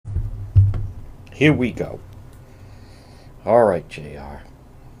Here we go. All right, JR.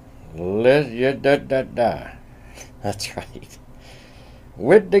 That's right.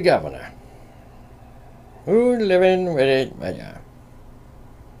 With the governor. Who's living with it? Yeah.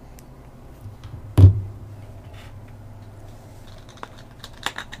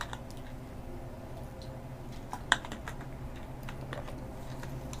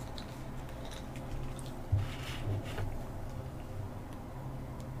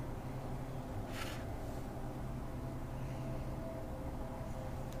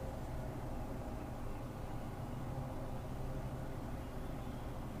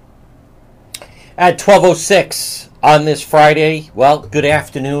 At 12:06 on this Friday, well, good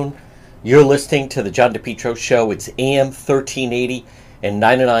afternoon. You're listening to the John DePetro Show. It's AM 1380 and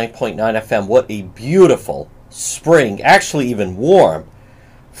 99.9 FM. What a beautiful spring, actually even warm,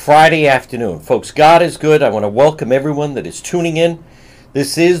 Friday afternoon. Folks, God is good. I want to welcome everyone that is tuning in.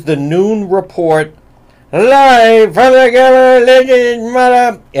 This is the Noon Report, live from the government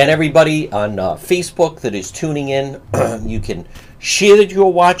mother. And everybody on Facebook that is tuning in, you can share that you're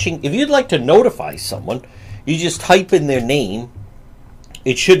watching. If you'd like to notify someone, you just type in their name.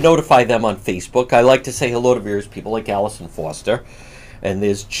 It should notify them on Facebook. I like to say hello to various people like Allison Foster. And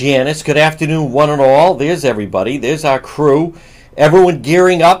there's Janice. Good afternoon, one and all. There's everybody. There's our crew. Everyone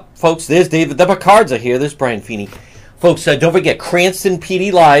gearing up. Folks, there's David. The Picards are here. There's Brian Feeney. Folks, don't forget Cranston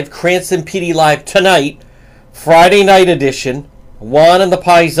PD Live. Cranston PD Live tonight. Friday night edition. Juan and the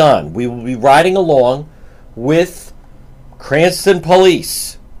Paisan. We will be riding along with Cranston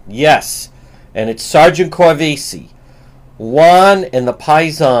Police, yes, and it's Sergeant Corvesi. Juan and the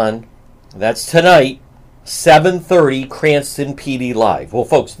Paisan, that's tonight, 7:30, Cranston PD Live. Well,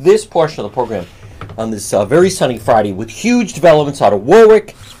 folks, this portion of the program on this very sunny Friday with huge developments out of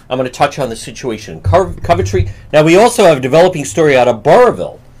Warwick. I'm going to touch on the situation in Coventry. Now, we also have a developing story out of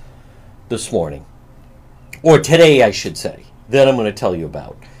Burrillville this morning, or today, I should say, that I'm going to tell you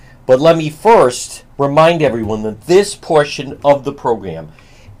about. But let me first remind everyone that this portion of the program,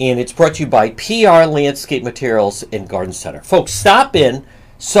 and it's brought to you by PR Landscape Materials and Garden Center. Folks, stop in,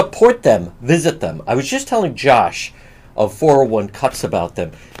 support them, visit them. I was just telling Josh of 401 Cuts about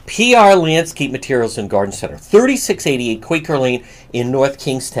them. PR Landscape Materials and Garden Center, 3688 Quaker Lane in North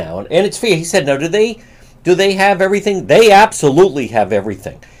Kingstown. And it's fair. He said, no, do they have everything? They absolutely have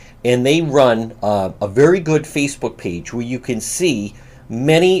everything. And they run a very good Facebook page where you can see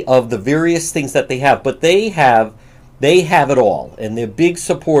many of the various things that they have, but they have it all, and they're big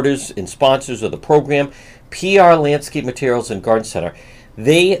supporters and sponsors of the program. PR Landscape Materials and Garden Center.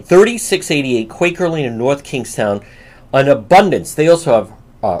 They 3688 Quaker Lane in North Kingstown, an abundance. They also have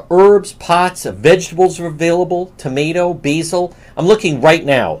herbs, pots, vegetables are available, tomato, basil. I'm looking right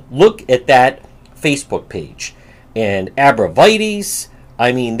now. Look at that Facebook page, and abrevieties.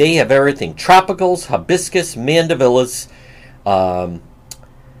 I mean, they have everything: tropicals, hibiscus, mandevillas.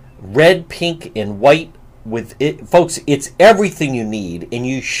 Red, pink, and white with it. Folks, it's everything you need, and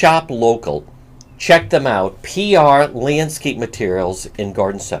you shop local. Check them out. PR Landscape Materials and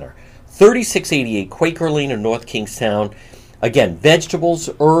Garden Center. 3688 Quaker Lane in North Kingstown. Again, vegetables,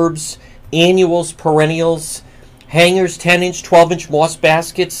 herbs, annuals, perennials, hangers, 10-inch, 12-inch moss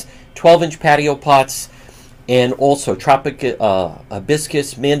baskets, 12-inch patio pots, and also tropic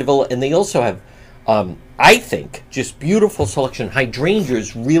hibiscus, mandevilla, and they also have I think just beautiful selection.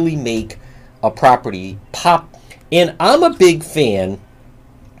 Hydrangeas really make a property pop. And I'm a big fan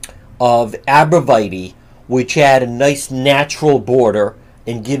of abrevieties, which add a nice natural border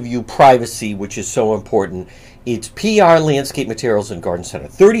and give you privacy, which is so important. It's PR Landscape Materials and Garden Center,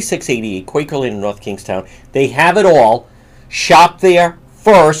 3688 Quaker Lane in North Kingstown. They have it all. Shop there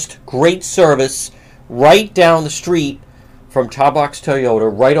first. Great service. Right down the street from Tarbox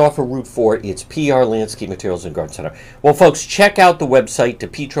Toyota, right off of Route 4, it's PR Landscape Materials and Garden Center. Well, folks, check out the website,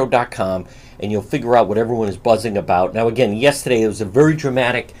 DePetro.com, and you'll figure out what everyone is buzzing about. Now, again, yesterday it was a very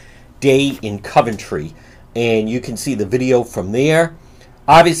dramatic day in Coventry, and you can see the video from there.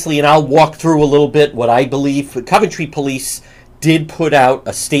 Obviously, and I'll walk through a little bit what I believe. The Coventry Police did put out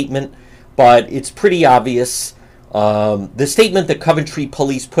a statement, but it's pretty obvious. The statement that Coventry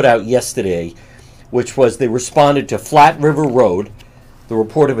Police put out yesterday, which was they responded to Flat River Road, the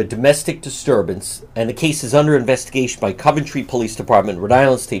report of a domestic disturbance, and the case is under investigation by Coventry Police Department, Rhode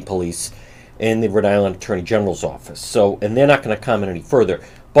Island State Police, and the Rhode Island Attorney General's office. So, and they're not going to comment any further.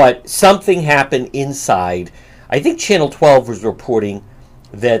 But something happened inside. I think Channel 12 was reporting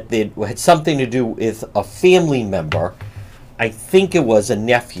that it had something to do with a family member. I think it was a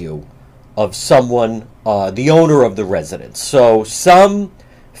nephew of someone, the owner of the residence. So some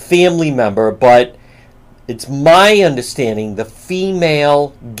family member, but it's my understanding the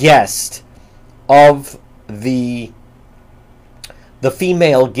female guest of the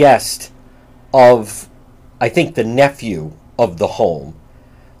female guest of, I think, the nephew of the home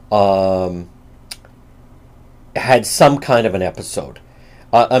had some kind of an episode.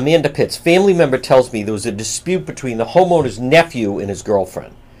 Amanda Pitts, family member, tells me there was a dispute between the homeowner's nephew and his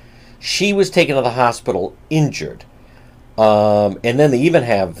girlfriend. She was taken to the hospital injured. And then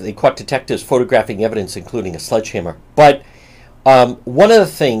they caught detectives photographing evidence, including a sledgehammer. But one of the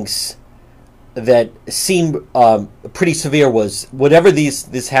things that seemed pretty severe was whatever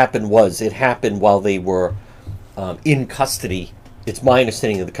this happened it happened while they were in custody. It's my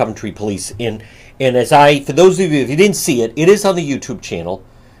understanding of the Coventry police. And for those of you, if you didn't see it, it is on the YouTube channel,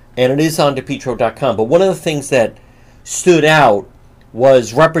 and it is on DePetro.com. But one of the things that stood out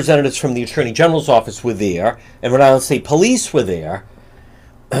was representatives from the Attorney General's office were there, and Rhode Island State Police were there,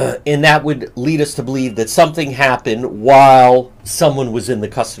 and that would lead us to believe that something happened while someone was in the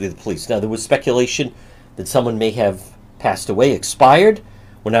custody of the police. Now, there was speculation that someone may have passed away, expired.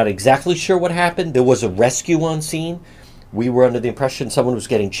 We're not exactly sure what happened. There was a rescue on scene. We were under the impression someone was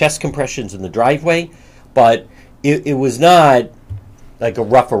getting chest compressions in the driveway, but it was not like a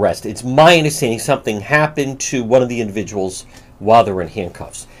rough arrest. It's my understanding something happened to one of the individuals while they were in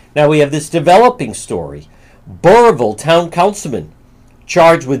handcuffs. Now we have this developing story. Burrillville town councilman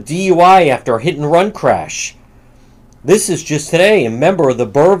charged with DUI after a hit-and-run crash. This is just today. A member of the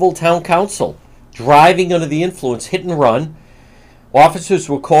Burrillville Town Council driving under the influence, hit and run. Officers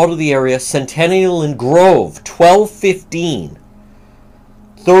were called to the area, Centennial and Grove, 12:15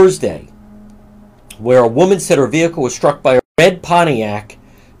 Thursday, where a woman said her vehicle was struck by a red Pontiac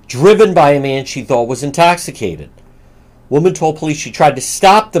driven by a man she thought was intoxicated. Woman told police she tried to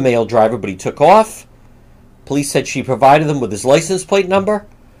stop the male driver, but he took off. Police said she provided them with his license plate number.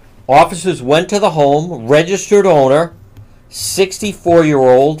 Officers went to the home, registered owner,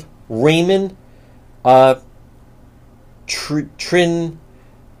 64-year-old Raymond Trinique,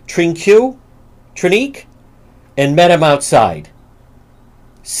 and met him outside.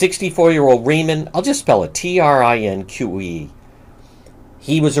 64-year-old Raymond, I'll just spell it, Trinque.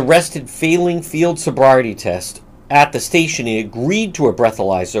 He was arrested failing field sobriety test. At the station, he agreed to a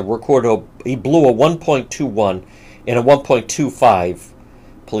breathalyzer, he blew a 1.21 and a 1.25,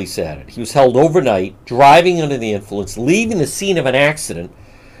 police added. He was held overnight, driving under the influence, leaving the scene of an accident.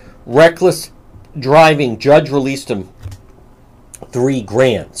 Reckless driving, judge released him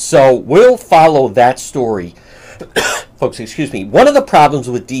 $3,000. So we'll follow that story. Folks, excuse me. One of the problems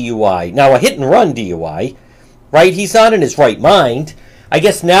with DUI, now a hit-and-run DUI, right, he's not in his right mind. I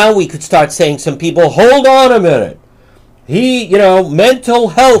guess now we could start saying some people, hold on a minute. Mental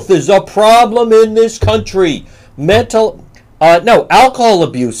health is a problem in this country. No, alcohol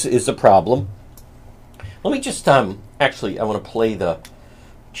abuse is a problem. Let me just, actually, I want to play the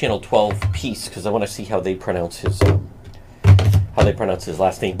Channel 12 piece because I want to see how they pronounce his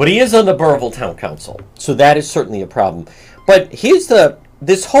last name. But he is on the Burrillville Town Council, so that is certainly a problem. But here's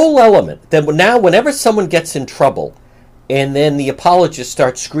this whole element that now whenever someone gets in trouble, and then the apologist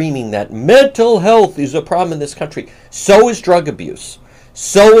starts screaming that mental health is a problem in this country. So is drug abuse.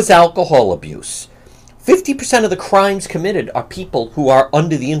 So is alcohol abuse. 50% of the crimes committed are people who are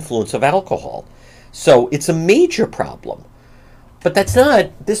under the influence of alcohol. So it's a major problem. But that's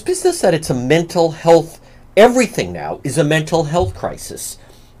not, this business that it's a mental health, everything now is a mental health crisis.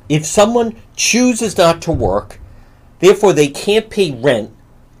 If someone chooses not to work, therefore they can't pay rent,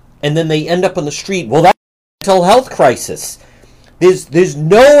 and then they end up on the street, well, that's mental health crisis. There's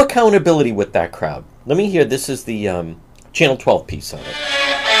no accountability with that crowd. Let me hear. This is the Channel 12 piece on it.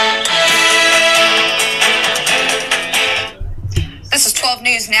 This is 12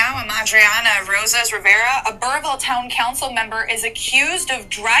 News Now. I'm Adriana Rosas Rivera. A Burrillville Town Council member is accused of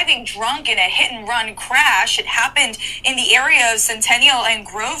driving drunk in a hit-and-run crash. It happened in the area of Centennial and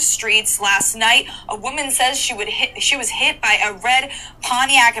Grove Streets last night. A woman says she was hit by a red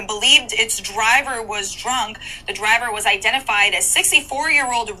Pontiac and believed its driver was drunk. The driver was identified as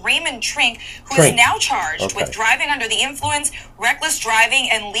 64-year-old Raymond Trink, who is now charged with driving under the influence, reckless driving,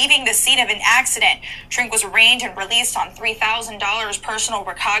 and leaving the scene of an accident. Trink was arraigned and released on $3,000 personal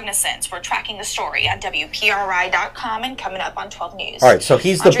recognizance. We're tracking the story on WPRI.com and coming up on 12 News. All right, so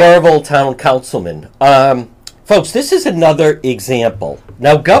he's the Burrillville Town Councilman. Folks, this is another example.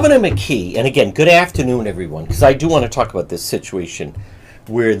 Now, Governor McKee, and again, good afternoon, everyone, because I do want to talk about this situation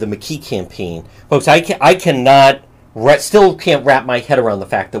where the McKee campaign, folks, I still can't wrap my head around the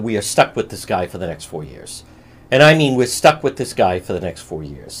fact that we are stuck with this guy for the next 4 years. And I mean, we're stuck with this guy for the next 4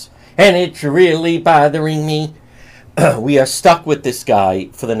 years. And it's really bothering me. We are stuck with this guy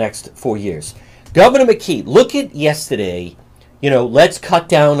for the next 4 years. Governor McKee, look at yesterday. Let's cut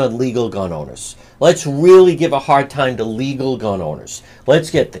down on legal gun owners. Let's really give a hard time to legal gun owners. Let's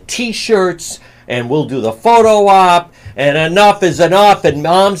get the T-shirts, and we'll do the photo op, and enough is enough, and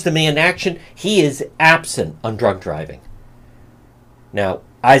moms demand action. He is absent on drunk driving. Now,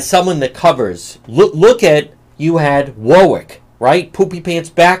 as someone that covers, look at, you had Warwick, right? Poopy Pants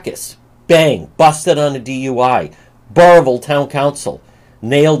Bacchus, bang, busted on a DUI. Burrillville Town Council,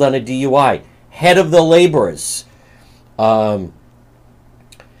 nailed on a DUI. Head of the laborers,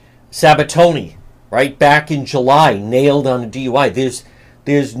 Sabatoni, right, back in July, nailed on a DUI.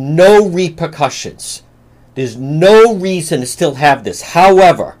 There's no repercussions. There's no reason to still have this.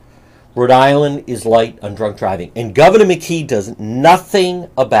 However, Rhode Island is light on drunk driving, and Governor McKee does nothing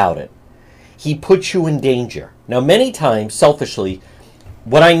about it. He puts you in danger. Now, many times, selfishly,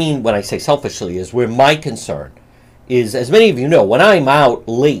 what I mean when I say selfishly is where my concern is, as many of you know, when I'm out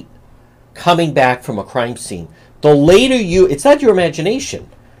late, coming back from a crime scene, the later it's not your imagination,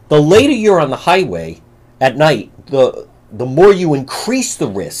 the later you're on the highway at night, the more you increase the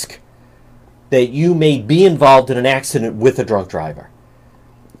risk that you may be involved in an accident with a drunk driver.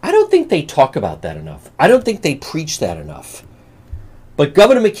 I don't think they talk about that enough. I don't think they preach that enough. But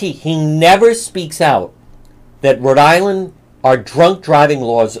Governor McKee, he never speaks out that Rhode Island, our drunk driving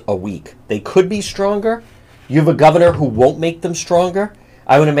laws are weak. They could be stronger. You have a governor who won't make them stronger.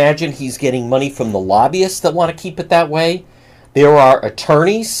 I would imagine he's getting money from the lobbyists that want to keep it that way. There are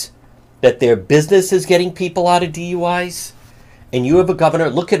attorneys that their business is getting people out of DUIs. And you have a governor,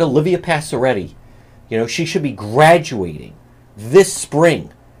 look at Olivia Passaretti. She should be graduating this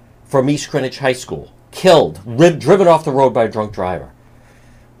spring from East Greenwich High School. Killed, driven off the road by a drunk driver.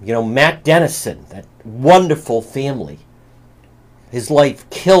 Matt Dennison, that wonderful family. His life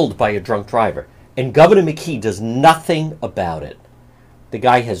killed by a drunk driver. And Governor McKee does nothing about it. The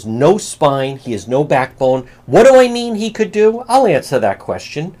guy has no spine. He has no backbone. What do I mean he could do? I'll answer that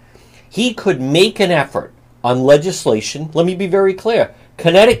question. He could make an effort on legislation. Let me be very clear.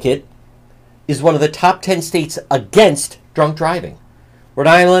 Connecticut is one of the top 10 states against drunk driving. Rhode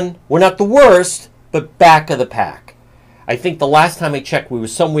Island, we're not the worst, but back of the pack. I think the last time I checked, we were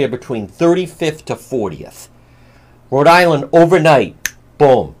somewhere between 35th to 40th. Rhode Island, overnight,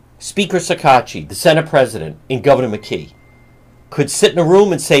 boom. Speaker Sakachi, the Senate President, and Governor McKee could sit in a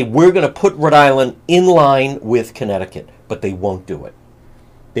room and say, we're going to put Rhode Island in line with Connecticut. But they won't do it.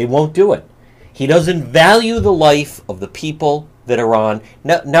 They won't do it. He doesn't value the life of the people that are on.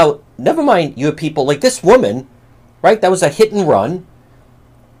 Now, never mind, you have people like this woman, right? That was a hit and run.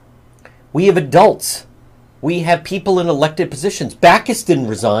 We have adults. We have people in elected positions. Bacchus didn't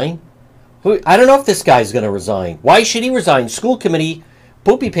resign. I don't know if this guy's going to resign. Why should he resign? School committee,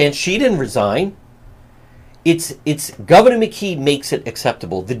 Poopy Pants, she didn't resign. It's Governor McKee makes it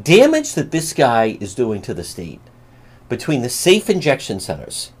acceptable. The damage that this guy is doing to the state between the safe injection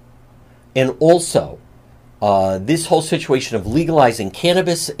centers and also this whole situation of legalizing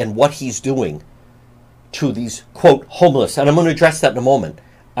cannabis and what he's doing to these, quote, homeless. And I'm going to address that in a moment.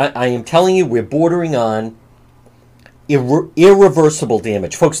 I am telling you, we're bordering on irreversible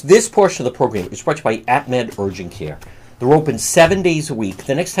damage. Folks, this portion of the program is brought to you by AtMed Urgent Care. They're open 7 days a week.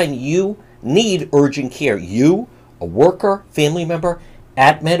 The next time you need urgent care, you, a worker, family member,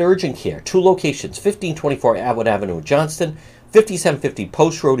 AtMed Urgent Care. 2 locations, 1524 Atwood Avenue in Johnston, 5750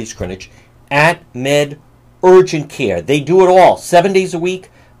 Post Road, East Greenwich. AtMed Urgent Care. They do it all, 7 days a week.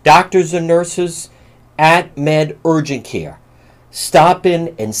 Doctors and nurses, AtMed Urgent Care. Stop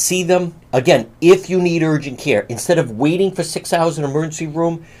in and see them. Again, if you need urgent care, instead of waiting for 6 hours in an emergency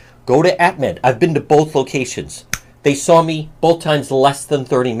room, go to AtMed. I've been to both locations. They saw me both times less than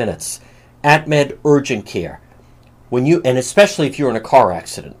 30 minutes. AtMed Urgent Care. And especially if you're in a car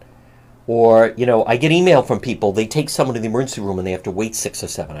accident. Or, I get email from people, they take someone to the emergency room and they have to wait 6 or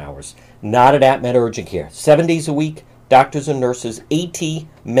 7 hours. Not at AtMed Urgent Care. 7 days a week, doctors and nurses,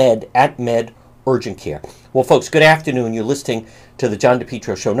 AtMed Urgent Care. Well, folks, good afternoon. You're listening to the John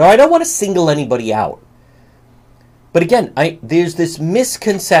DePetro Show. Now, I don't want to single anybody out. But again, there's this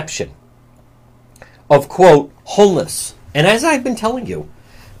misconception of, quote, homeless. And as I've been telling you,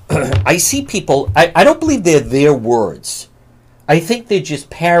 I see people, I don't believe they're their words. I think they're just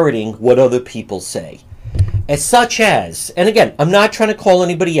parroting what other people say. As such as, and again, I'm not trying to call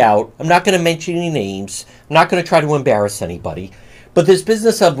anybody out. I'm not going to mention any names. I'm not going to try to embarrass anybody. But this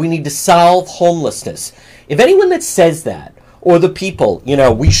business of we need to solve homelessness. If anyone that says that, or the people,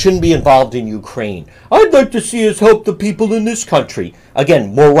 we shouldn't be involved in Ukraine. I'd like to see us help the people in this country.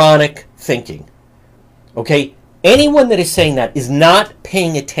 Again, moronic thinking. Okay? Anyone that is saying that is not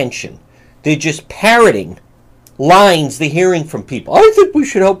paying attention. They're just parroting lines they're hearing from people. I think we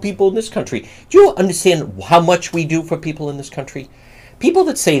should help people in this country. Do you understand how much we do for people in this country? People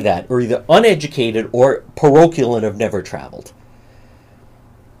that say that are either uneducated or parochial and have never traveled.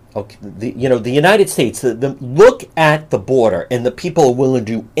 Okay, the United States, look at the border, and the people are willing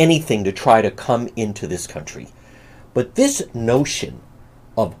to do anything to try to come into this country. But this notion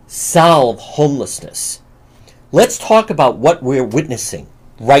of solve homelessness, let's talk about what we're witnessing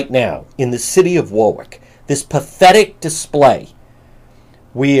right now in the city of Warwick. This pathetic display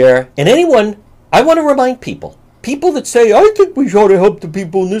where, and anyone, I want to remind people that say, I think we ought to help the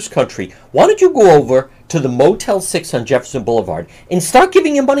people in this country. Why don't you go over to the Motel 6 on Jefferson Boulevard and start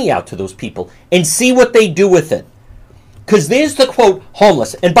giving your money out to those people and see what they do with it? Because there's the quote,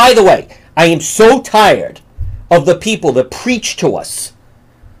 homeless. And by the way, I am so tired of the people that preach to us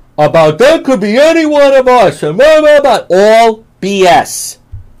about that could be any one of us and blah, blah, blah. All BS.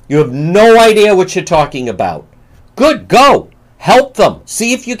 You have no idea what you're talking about. Good, go. Help them.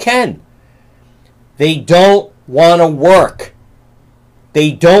 See if you can. They don't want to work.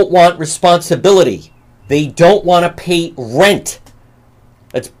 They don't want responsibility. They don't want to pay rent.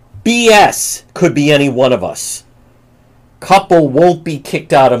 That's BS. Could be any one of us. Couple won't be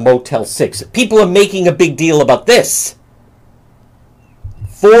kicked out of Motel 6. People are making a big deal about this.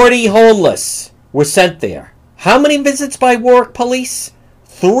 40 homeless were sent there. How many visits by Warwick police?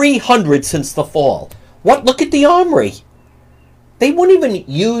 300 since the fall. What? Look at the armory. They wouldn't even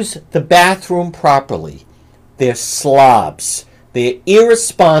use the bathroom properly. They're slobs. They're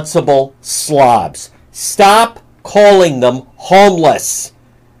irresponsible slobs. Stop calling them homeless.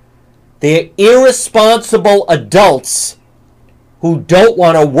 They're irresponsible adults who don't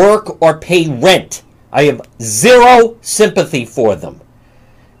want to work or pay rent. I have zero sympathy for them.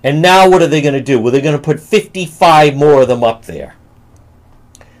 And now what are they going to do? Well, they're going to put 55 more of them up there.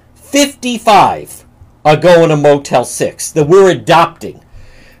 55 are going to Motel 6 that we're adopting.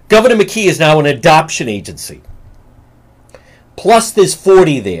 Governor McKee is now an adoption agency. Plus there's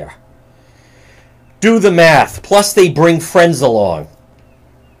 40 there. Do the math. Plus they bring friends along.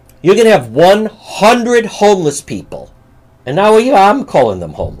 You're going to have 100 homeless people. And now I'm calling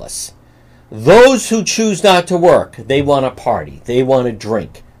them homeless. Those who choose not to work, they want to party. They want to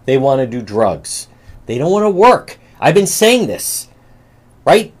drink. They want to do drugs. They don't want to work. I've been saying this.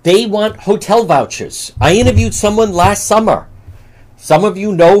 Right? They want hotel vouchers. I interviewed someone last summer. Some of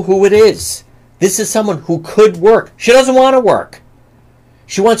you know who it is. This is someone who could work. She doesn't want to work.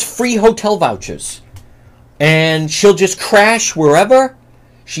 She wants free hotel vouchers. And she'll just crash wherever.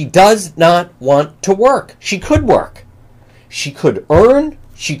 She does not want to work. She could work. She could earn.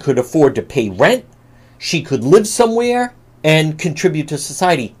 She could afford to pay rent. She could live somewhere and contribute to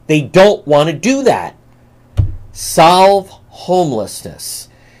society. They don't want to do that. Solve homelessness.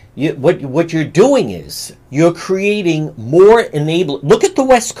 What you're doing is you're creating more enabling. Look at the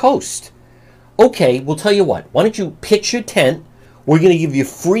West Coast. Okay, we'll tell you what. Why don't you pitch your tent? We're going to give you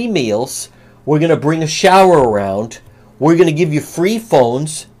free meals. We're going to bring a shower around. We're going to give you free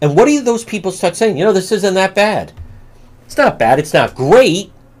phones. And what do those people start saying? This isn't that bad. It's not bad. It's not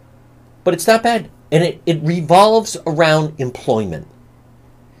great. But it's not bad. And it revolves around employment.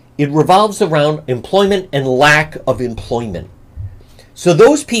 It revolves around employment and lack of employment. So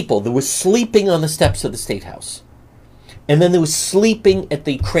those people that were sleeping on the steps of the State House, and then they were sleeping at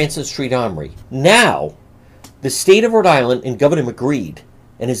the Cranston Street Armory, now the state of Rhode Island and Governor McGreed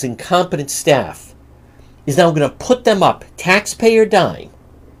and his incompetent staff is now going to put them up, taxpayer dime,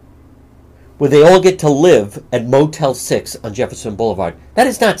 where they all get to live at Motel 6 on Jefferson Boulevard. That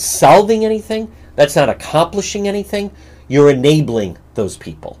is not solving anything. That's not accomplishing anything. You're enabling those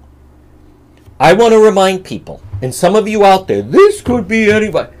people. I want to remind people, and some of you out there, this could be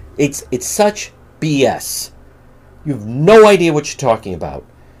anybody. It's such BS. You have no idea what you're talking about.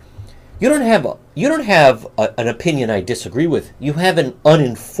 You don't have an opinion I disagree with. You have an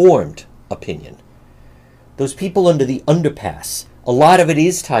uninformed opinion. Those people under the underpass, a lot of it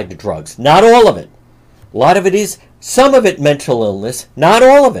is tied to drugs. Not all of it. A lot of it is, some of it mental illness, not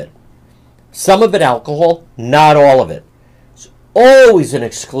all of it. Some of it alcohol, not all of it. It's always an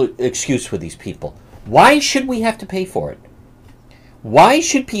excuse for these people. Why should we have to pay for it? Why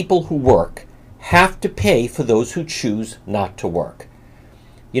should people who work have to pay for those who choose not to work?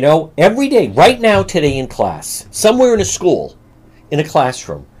 Every day, right now, today in class, somewhere in a school, in a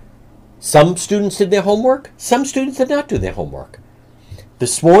classroom, some students did their homework, some students did not do their homework.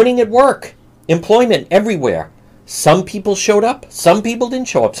 This morning at work, employment everywhere. Some people showed up, some people didn't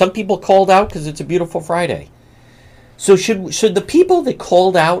show up. Some people called out because it's a beautiful Friday. So should the people that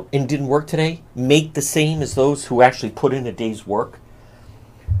called out and didn't work today make the same as those who actually put in a day's work?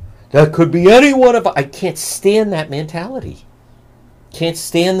 That could be any one of us. I can't stand that mentality. Can't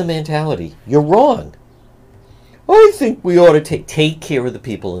stand the mentality. You're wrong. I think we ought to take care of the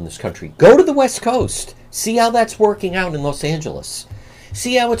people in this country. Go to the West Coast. See how that's working out in Los Angeles.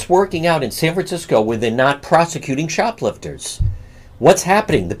 See how it's working out in San Francisco where they're not prosecuting shoplifters. What's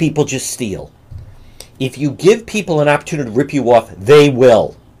happening? The people just steal. If you give people an opportunity to rip you off, they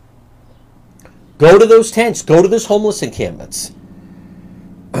will. Go to those tents. Go to those homeless encampments.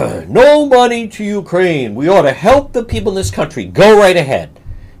 No money to Ukraine. We ought to help the people in this country. Go right ahead.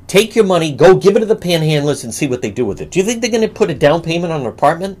 Take your money, go give it to the panhandlers and see what they do with it. Do you think they're going to put a down payment on an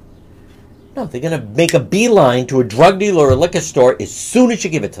apartment? No, they're going to make a beeline to a drug dealer or a liquor store as soon as you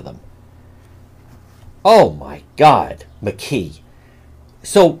give it to them. Oh my God, McKee.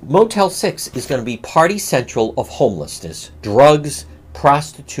 So Motel 6 is going to be party central of homelessness, drugs,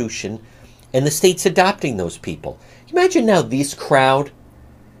 prostitution, and the state's adopting those people. Imagine now this crowd,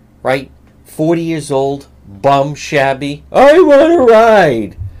 right? 40 years old, bum, shabby. I want to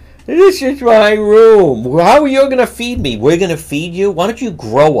ride. This is my room. How are you going to feed me? We're going to feed you? Why don't you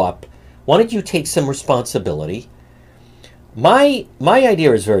grow up? Why don't you take some responsibility? My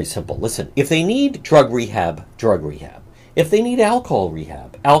idea is very simple. Listen, if they need drug rehab, drug rehab. If they need alcohol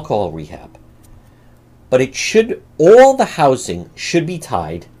rehab, alcohol rehab. But all the housing should be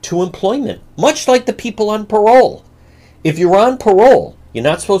tied to employment, much like the people on parole. If you're on parole, you're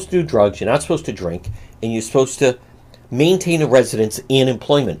not supposed to do drugs, you're not supposed to drink, and you're supposed to maintain a residence and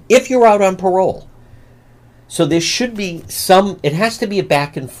employment if you're out on parole. So there should be it has to be a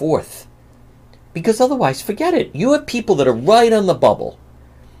back and forth. Because otherwise, forget it. You have people that are right on the bubble.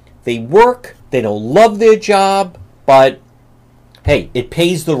 They work, they don't love their job, but hey, it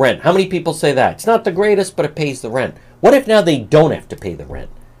pays the rent. How many people say that? It's not the greatest, but it pays the rent. What if now they don't have to pay the rent?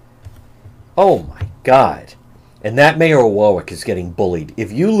 Oh my God. And that mayor of Warwick is getting bullied.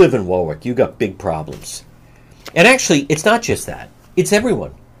 If you live in Warwick, you got big problems. And actually, it's not just that. It's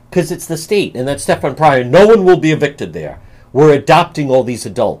everyone. Because it's the state. And that's Stefan Pryor. No one will be evicted there. We're adopting all these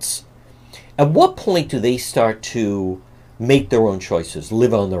adults. At what point do they start to make their own choices,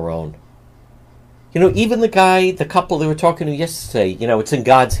 live on their own? Even the couple they were talking to yesterday, it's in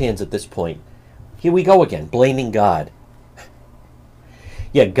God's hands at this point. Here we go again, blaming God.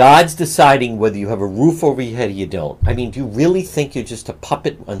 Yeah, God's deciding whether you have a roof over your head or you don't. I mean, do you really think you're just a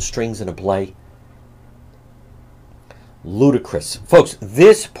puppet on strings in a play? Ludicrous. Folks,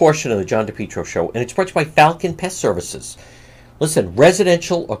 this portion of the John DePetro Show, and it's brought to you by Falcon Pest Services. Listen,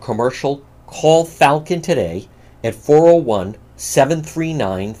 residential or commercial, call Falcon today at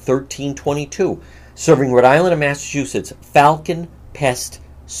 401-739-1322. Serving Rhode Island and Massachusetts, Falcon Pest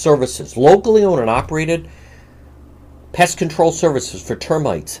Services. Locally owned and operated pest control services for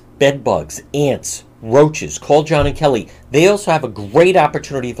termites, bed bugs, ants, roaches. Call John and Kelly. They also have a great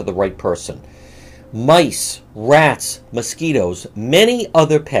opportunity for the right person. Mice, rats, mosquitoes, many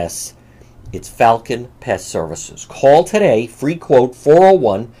other pests. It's Falcon Pest Services. Call today, free quote,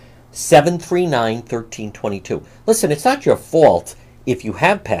 401-739-1322. Listen, it's not your fault if you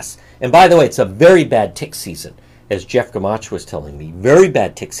have pests. And by the way, it's a very bad tick season, as Jeff Gamach was telling me. Very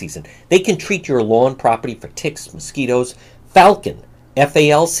bad tick season. They can treat your lawn property for ticks, mosquitoes. Falcon,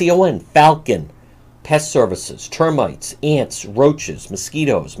 F-A-L-C-O-N, Falcon Pest Services, termites, ants, roaches,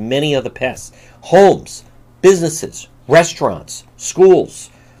 mosquitoes, many other pests. Homes, businesses, restaurants, schools,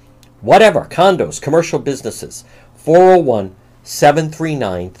 whatever, condos, commercial businesses.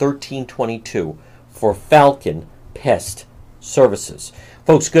 401-739-1322 for Falcon Pest Services.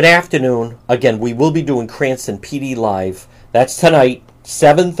 Folks, good afternoon. Again, we will be doing Cranston PD Live. That's tonight,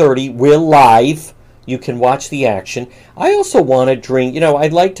 7:30. We're live. You can watch the action. I also want to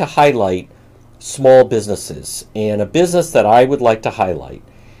I'd like to highlight small businesses. And a business that I would like to highlight.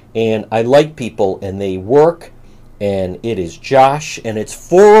 And I like people, and they work, and it is Josh, and it's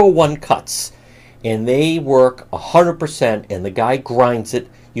 401 Cuts. And they work 100%, and the guy grinds it.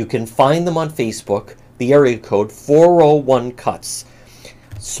 You can find them on Facebook, the area code 401 Cuts.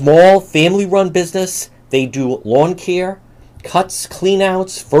 Small family-run business. They do lawn care, cuts,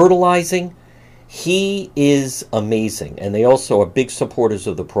 clean-outs, fertilizing. He is amazing, and they also are big supporters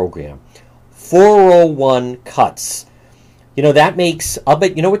of the program. 401 Cuts. That makes, I'll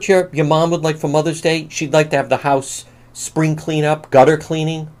bet, what your mom would like for Mother's Day? She'd like to have the house spring cleanup, gutter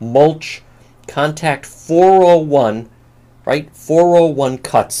cleaning, mulch. Contact 401, right? 401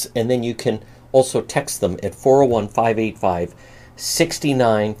 Cuts, and then you can also text them at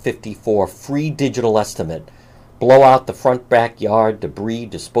 401-585-6954. Free digital estimate. Blow out the front backyard, debris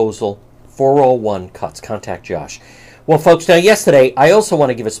disposal. 401 Cuts. Contact Josh. Well, folks, now yesterday, I also want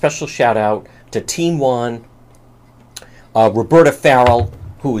to give a special shout out to Team One, Roberta Farrell,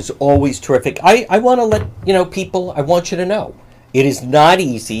 who is always terrific. I want to let, people, I want you to know. It is not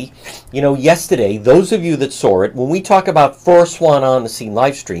easy. Yesterday, those of you that saw it, when we talk about first one on the scene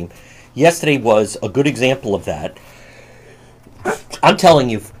live stream, yesterday was a good example of that. I'm telling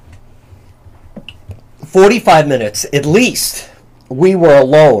you, 45 minutes at least, we were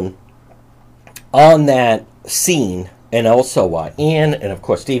alone on that scene. And also Ann and, of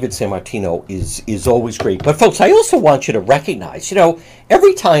course, David San Martino is always great. But, folks, I also want you to recognize,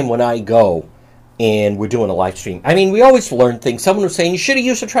 every time when I go and we're doing a live stream, I mean, we always learn things. Someone was saying, you should have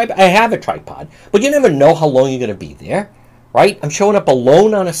used a tripod. I have a tripod. But you never know how long you're going to be there, right? I'm showing up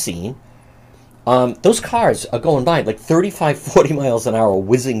alone on a scene. Those cars are going by like 35, 40 miles an hour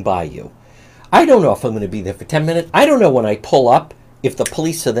whizzing by you. I don't know if I'm going to be there for 10 minutes. I don't know when I pull up if the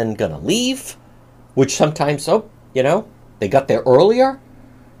police are then going to leave, which sometimes, they got there earlier.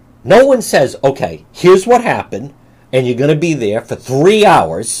 No one says, okay, here's what happened, and you're going to be there for 3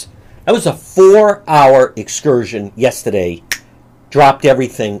 hours. That was a 4-hour excursion yesterday. Dropped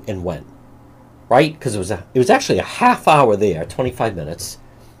everything and went, right? Because it was actually a half hour there, 25 minutes,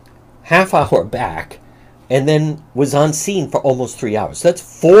 half hour back, and then was on scene for almost 3 hours. So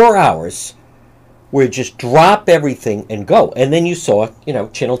that's 4 hours where just drop everything and go. And then you saw,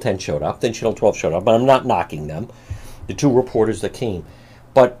 Channel 10 showed up, then Channel 12 showed up, but I'm not knocking them, the two reporters that came.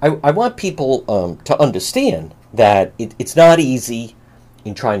 But I want people to understand that it's not easy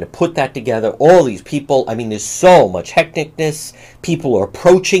in trying to put that together. All these people, I mean, there's so much hecticness. People are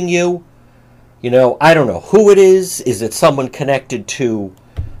approaching you. I don't know who it is. Is it someone connected to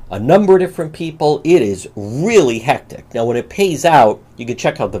a number of different people? It is really hectic. Now, when it pays out, you can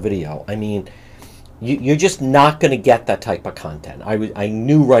check out the video. I mean, you're just not going to get that type of content. I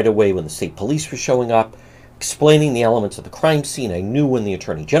knew right away when the state police were showing up, explaining the elements of the crime scene. I knew when the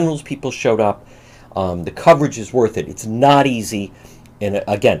Attorney General's people showed up. The coverage is worth it. It's not easy. And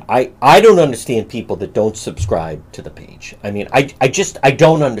again, I don't understand people that don't subscribe to the page. I mean, I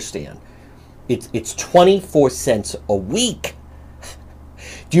don't understand. It's 24 cents a week.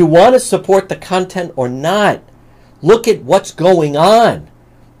 Do you want to support the content or not? Look at what's going on.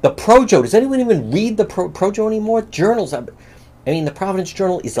 The Projo, does anyone even read the Projo anymore? Journals, I mean, the Providence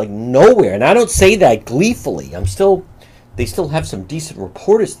Journal is like nowhere. And I don't say that gleefully. They still have some decent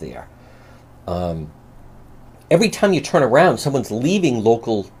reporters there. Every time you turn around, someone's leaving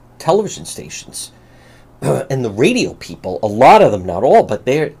local television stations. And the radio people, a lot of them, not all, but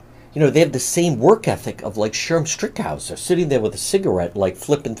they have the same work ethic of like Sherm Strickhauser, sitting there with a cigarette, like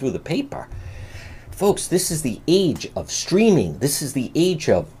flipping through the paper. Folks, this is the age of streaming. This is the age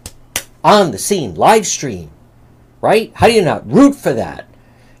of on the scene, live stream, right? How do you not root for that?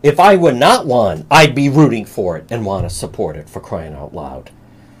 If I were not one, I'd be rooting for it and want to support it, for crying out loud.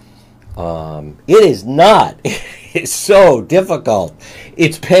 It is not. It's so difficult.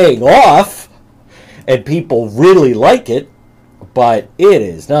 It's paying off, and people really like it, but it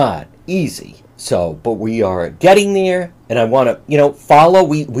is not easy. So, but we are getting there, and I want to, follow.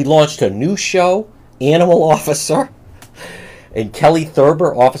 We launched a new show, Animal Officer, and Kelly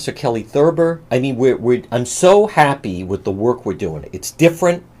Thurber, Officer Kelly Thurber. I mean, I'm so happy with the work we're doing. It's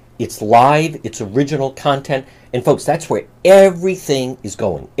different. It's live. It's original content. And folks, that's where everything is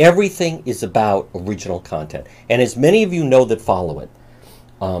going. Everything is about original content. And as many of you know that follow it,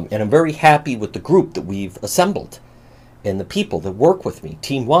 and I'm very happy with the group that we've assembled and the people that work with me,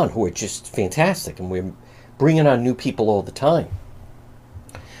 Team One, who are just fantastic. And we're bringing on new people all the time.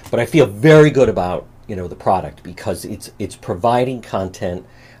 But I feel very good about, the product because it's providing content.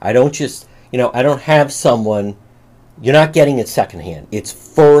 I don't just, I don't have someone, you're not getting it secondhand. It's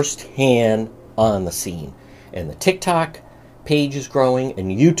firsthand on the scene. And the TikTok page is growing, and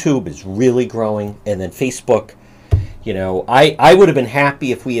YouTube is really growing, and then Facebook. I would have been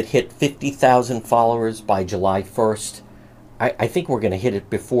happy if we had hit 50,000 followers by July 1st. I think we're going to hit it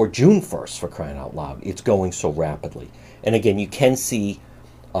before June 1st, for crying out loud. It's going so rapidly. And again, you can see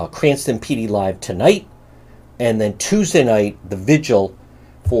Cranston PD Live tonight, and then Tuesday night, the vigil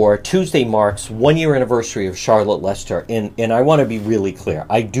for Tuesday marks 1 year anniversary of Charlotte Lester. And I want to be really clear.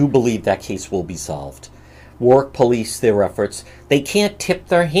 I do believe that case will be solved. Warwick Police, their efforts, they can't tip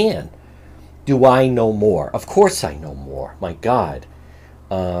their hand. Do I know more? Of course I know more. My God.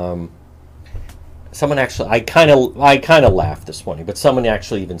 Someone actually, I kind of laughed this morning, but someone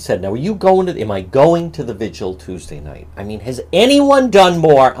actually even said, now, am I going to the vigil Tuesday night? I mean, has anyone done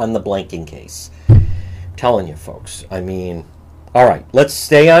more on the blanking case? I'm telling you, folks. I mean, all right, let's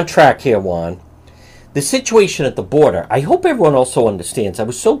stay on track here, Juan. The situation at the border, I hope everyone also understands. I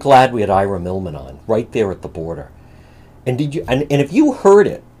was so glad we had Ira Millman on right there at the border. And if you heard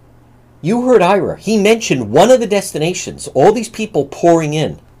it, You heard Ira. He mentioned one of the destinations, all these people pouring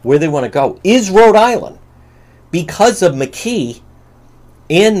in where they want to go, is Rhode Island because of McKee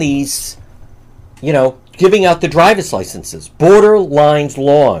and these, giving out the driver's licenses. Border lines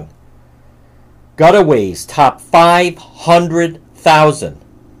long. Gutaways top 500,000.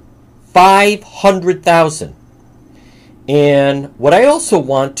 500,000. And what I also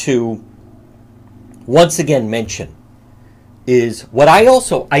want to once again mention is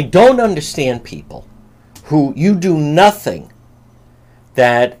I don't understand people who you do nothing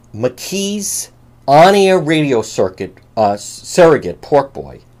that McKee's on-air radio circuit surrogate pork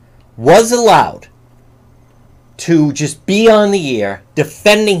boy was allowed to just be on the air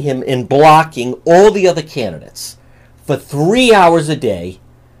defending him and blocking all the other candidates for 3 hours a day,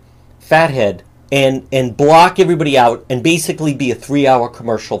 fathead, and block everybody out and basically be a 3-hour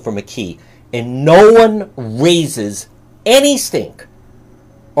commercial for McKee. And no one raises any stink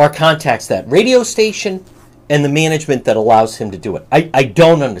or contacts that radio station and the management that allows him to do it. I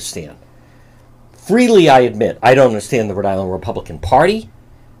don't understand. Freely I admit, I don't understand the Rhode Island Republican Party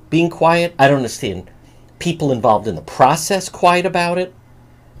being quiet. I don't understand people involved in the process quiet about it.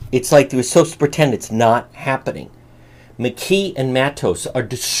 It's like they're supposed to pretend it's not happening. McKee and Matos are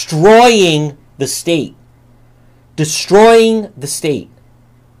destroying the state. Destroying the state.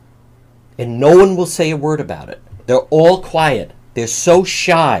 And no one will say a word about it. They're all quiet. They're so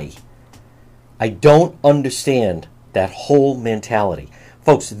shy. I don't understand that whole mentality.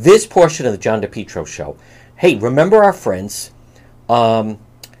 Folks, this portion of the John DePetro Show. Hey, remember our friends. By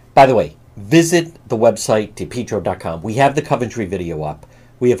the way, visit the website, DePetro.com. We have the Coventry video up.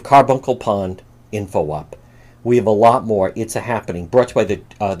 We have Carbuncle Pond info up. We have a lot more. It's a happening. Brought to you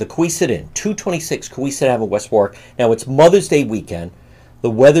by the Coesit Inn, 226 Coesit Avenue, West Warwick. Now, it's Mother's Day weekend. The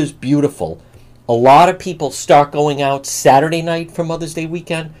weather's beautiful. A lot of people start going out Saturday night for Mother's Day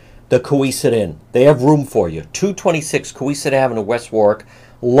weekend. The Coesit Inn. They have room for you. 226 Coesit Avenue, West Warwick.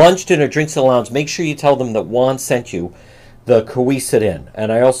 Lunch, dinner, drinks, and lounge. Make sure you tell them that Juan sent you. The Coesit Inn.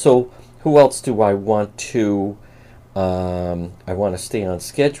 And I also, who else do I want to, I want to stay on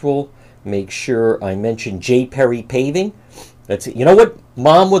schedule. Make sure I mention J. Perry Paving. That's it. You know what?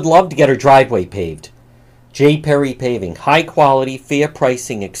 Mom would love to get her driveway paved. J. Perry Paving. High quality, fair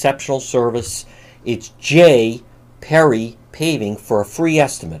pricing, exceptional service. It's J. Perry Paving for a free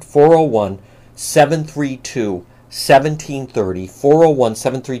estimate. 401-732-1730.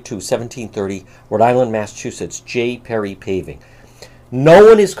 401-732-1730. Rhode Island, Massachusetts. J. Perry Paving. No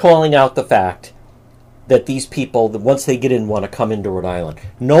one is calling out the fact that these people, once they get in, want to come into Rhode Island.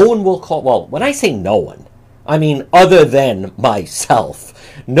 No one will call. Well, when I say no one, I mean other than myself.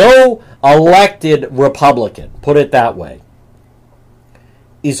 No elected Republican, put it that way,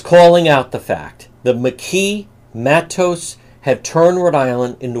 is calling out the fact that McKee, Matos have turned Rhode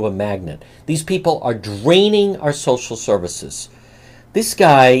Island into a magnet. These people are draining our social services. This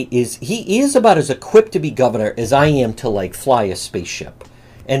guy he is about as equipped to be governor as I am to, fly a spaceship.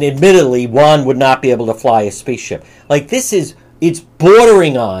 And admittedly, Juan would not be able to fly a spaceship. It's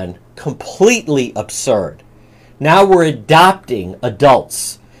bordering on completely absurd. Now we're adopting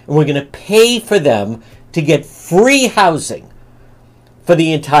adults, and we're going to pay for them to get free housing for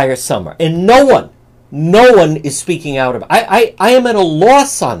the entire summer. And no one is speaking out about it. I am at a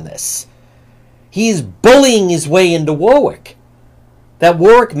loss on this. He's bullying his way into Warwick. That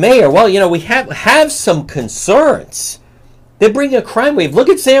Warwick mayor, we have some concerns. They're bringing a crime wave. Look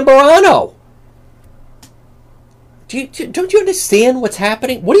at Zambrano. Don't you understand what's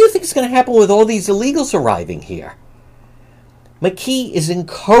happening? What do you think is going to happen with all these illegals arriving here? McKee is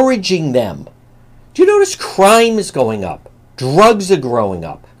encouraging them. Do you notice crime is going up? Drugs are going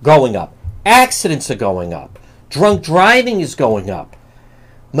up. Accidents are going up. Drunk driving is going up.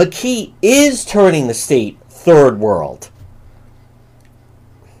 McKee is turning the state third world.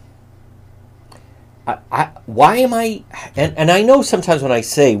 Why am I, and I know sometimes when I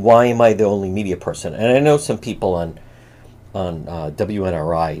say, why am I the only media person, and I know some people on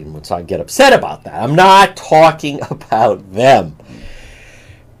WNRI, and once I get upset about that, I'm not talking about them.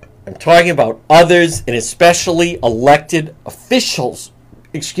 I'm talking about others, and especially elected officials.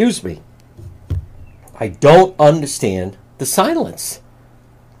 Excuse me. I don't understand the silence.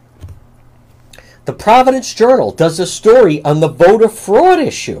 The Providence Journal does a story on the voter fraud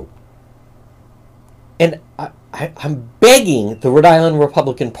issue. And I'm begging the Rhode Island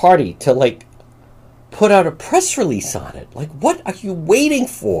Republican Party to, put out a press release on it. What are you waiting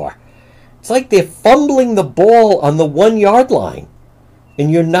for? It's like they're fumbling the ball on the 1 yard line, and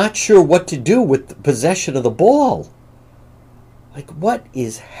you're not sure what to do with the possession of the ball. What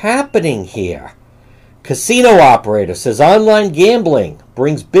is happening here? Casino operator says online gambling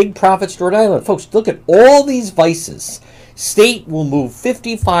brings big profits to Rhode Island. Folks, look at all these vices. State will move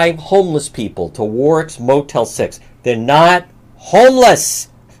 55 homeless people to Warwick's Motel 6. They're not homeless.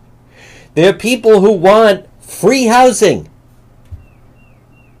 They're people who want free housing.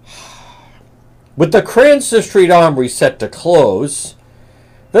 With the Cranston Street Armory set to close,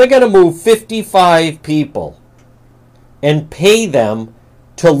 they're going to move 55 people and pay them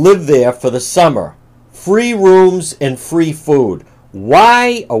to live there for the summer. Free rooms and free food.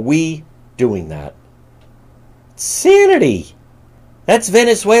 Why are we doing that? Sanity. That's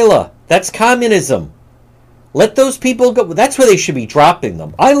Venezuela. That's communism. Let those people go. That's where they should be dropping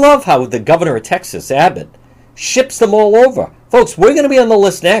them. I love how the governor of Texas, Abbott, ships them all over. Folks, we're going to be on the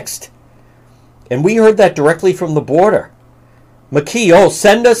list next. And we heard that directly from the border. McKee,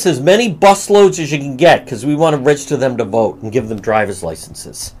 send us as many busloads as you can get because we want to register them to vote and give them driver's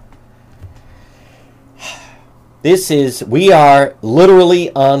licenses. We are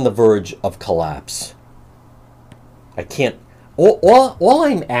literally on the verge of collapse. I can't, all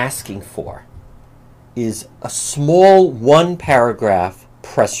I'm asking for is a small one-paragraph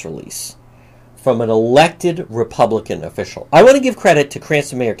press release from an elected Republican official. I want to give credit to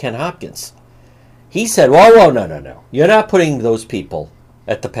Cranston Mayor Ken Hopkins. He said, whoa, no. You're not putting those people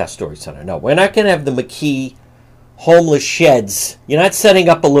at the Pastore Center. No, we're not going to have the McKee homeless sheds. You're not setting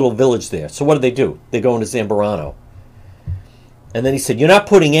up a little village there. So what do? They go into Zambarano. And then he said, you're not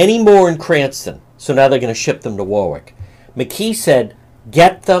putting any more in Cranston. So now they're going to ship them to Warwick. McKee said,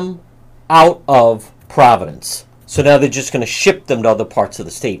 get them out of Providence. So now they're just going to ship them to other parts of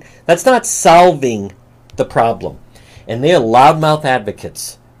the state. That's not solving the problem. And they're loudmouth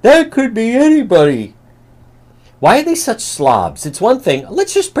advocates. That could be anybody. Why are they such slobs? It's one thing.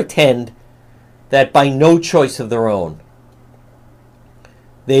 Let's just pretend that by no choice of their own,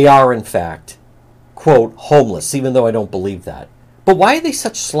 they are, in fact, quote, homeless, even though I don't believe that. But why are they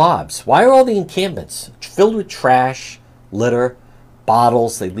such slobs? Why are all the encampments filled with trash, litter,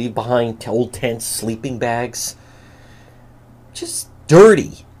 bottles they leave behind, old tents, sleeping bags? Just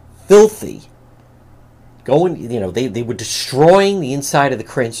dirty, filthy. They were destroying the inside of the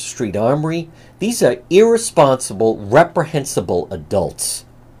Cranston Street Armory. These are irresponsible, reprehensible adults.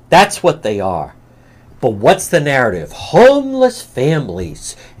 That's what they are. But what's the narrative? Homeless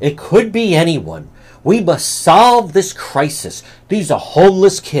families. It could be anyone. We must solve this crisis. These are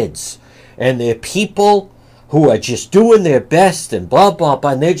homeless kids. And they're people who are just doing their best and blah, blah,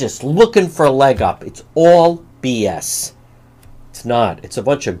 blah. And they're just looking for a leg up. It's all BS. It's not. It's a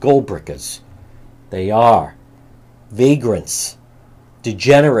bunch of gold brickers. They are vagrants,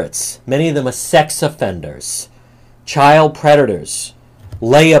 degenerates. Many of them are sex offenders, child predators,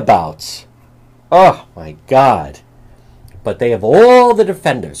 layabouts. Oh, my God. But they have all the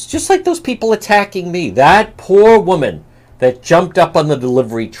defenders, just like those people attacking me. That poor woman that jumped up on the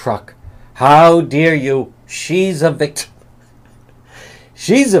delivery truck. How dare you? She's a victim.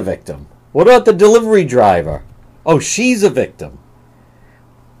 She's a victim. What about the delivery driver? Oh, she's a victim.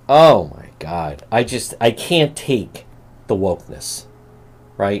 Oh, my God. I can't take the wokeness,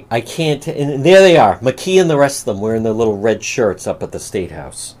 right? I can't. And there they are. McKee and the rest of them wearing their little red shirts up at the State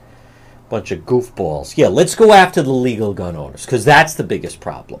House. Bunch of goofballs. Yeah, let's go after the legal gun owners, because that's the biggest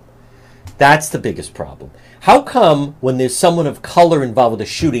problem. That's the biggest problem. How come when there's someone of color involved with a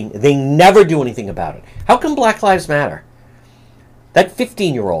shooting, they never do anything about it? How come Black Lives Matter? That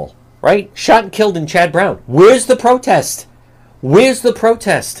 15-year-old, right? Shot and killed in Chad Brown. Where's the protest? Where's the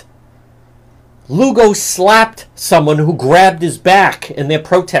protest? Lugo slapped someone who grabbed his back and they're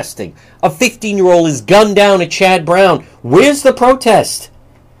protesting. A 15-year-old is gunned down at Chad Brown. Where's the protest?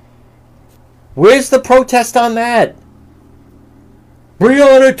 Where's the protest on that?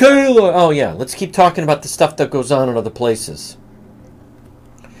 Breonna Taylor. Oh, yeah. Let's keep talking about the stuff that goes on in other places.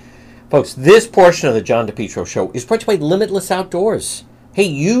 Folks, this portion of the John DePetro Show is brought to you by Limitless Outdoors. Hey,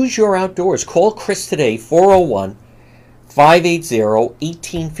 use your outdoors. Call Chris today,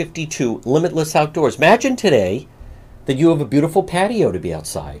 401-580-1852, Limitless Outdoors. Imagine today that you have a beautiful patio to be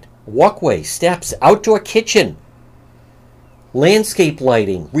outside. Walkway, steps, outdoor kitchen, landscape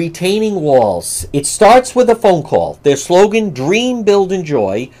lighting, retaining walls. It starts with a phone call. Their slogan, Dream, Build,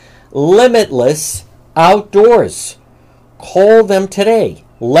 Enjoy, Limitless Outdoors. Call them today.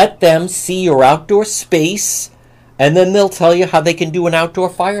 Let them see your outdoor space, and then they'll tell you how they can do an outdoor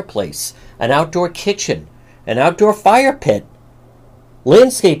fireplace, an outdoor kitchen, an outdoor fire pit,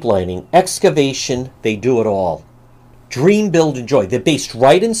 landscape lighting, excavation. They do it all. Dream, Build, Enjoy. They're based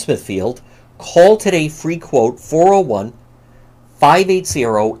right in Smithfield. Call today, free quote,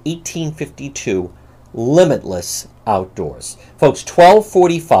 401-580-1852, Limitless Outdoors. Folks,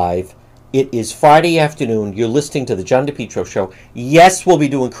 1245 It is Friday afternoon. You're listening to the John DePetro Show. Yes, we'll be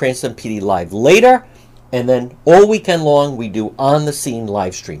doing Cranston PD Live later. And then all weekend long, we do On the Scene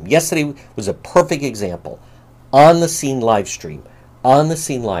live stream. Yesterday was a perfect example. On the Scene live stream. On the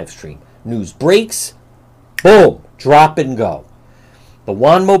Scene live stream. News breaks. Boom. Drop and go. The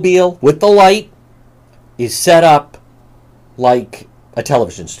Wanmobile with the light is set up like a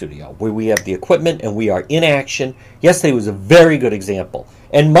television studio where we have the equipment and we are in action. Yesterday was a very good example.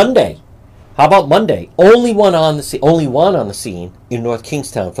 And Monday, how about Monday? Only one on the scene in North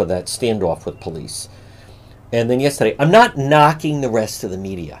Kingstown for that standoff with police. And then yesterday, I'm not knocking the rest of the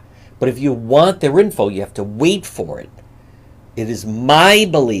media, but if you want their info, you have to wait for it. It is my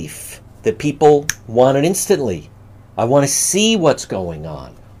belief that people want it instantly. I want to see what's going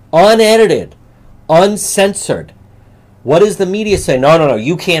on. Unedited, uncensored. What does the media say? No,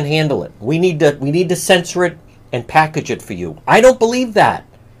 you can't handle it. We need to censor it and package it for you. I don't believe that.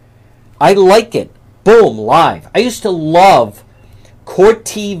 I like it. Boom, live. I used to love court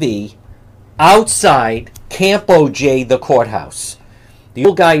TV outside Camp OJ, the courthouse. The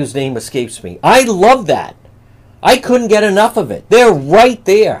old guy whose name escapes me. I love that. I couldn't get enough of it. They're right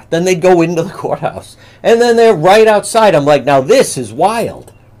there. Then they go into the courthouse. And then they're right outside. I'm like, now this is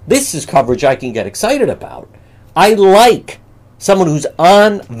wild. This is coverage I can get excited about. I like someone who's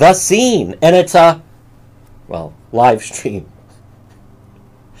on the scene. And it's a, live stream.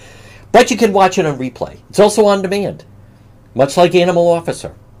 But you can watch it on replay. It's also on demand. Much like Animal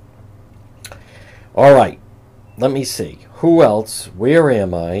Officer. All right. Let me see. Who else? Where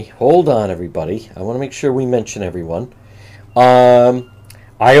am I? Hold on, everybody. I want to make sure we mention everyone. I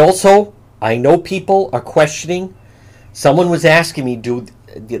know people are questioning. Someone was asking me,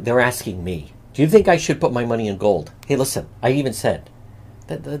 they're asking me, do you think I should put my money in gold? Hey, listen, I even said,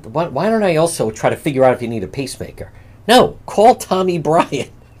 why don't I also try to figure out if you need a pacemaker? No, call Tommy Bryan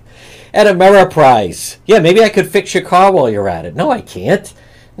at Ameriprise. Yeah, maybe I could fix your car while you're at it. No, I can't.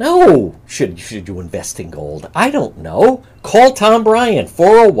 No. Should you invest in gold? I don't know. Call Tom Bryan,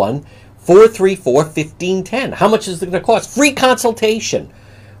 401-434-1510. How much is it going to cost? Free consultation.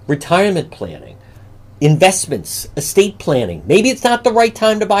 Retirement planning. Investments. Estate planning. Maybe it's not the right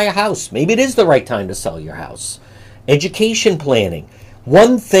time to buy a house. Maybe it is the right time to sell your house. Education planning.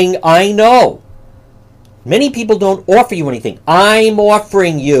 One thing I know. Many people don't offer you anything. I'm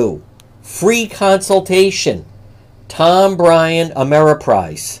offering you free consultation. Tom Bryan,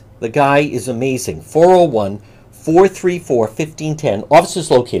 Ameriprise. The guy is amazing. 401-434-1510. Office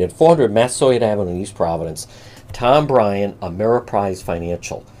is located 400 Massasoit Avenue, East Providence. Tom Bryan, Ameriprise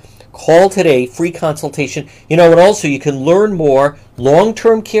Financial. Call today, free consultation. And also you can learn more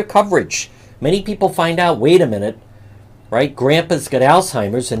long-term care coverage. Many people find out, wait a minute, right? Grandpa's got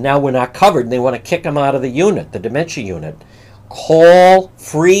Alzheimer's and now we're not covered and they want to kick him out of the unit, the dementia unit. Call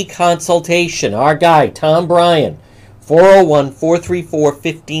free consultation. Our guy, Tom Bryan.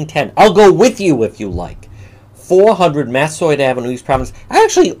 401-434-1510. I'll go with you if you like. 400 Massasoit Avenue, East Providence. I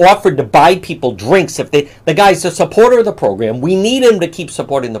actually offered to buy people drinks if the guy's a supporter of the program. We need him to keep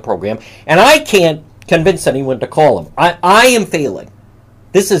supporting the program. And I can't convince anyone to call him. I am failing.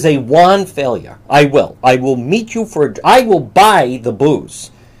 This is a one failure. I will meet you I will buy the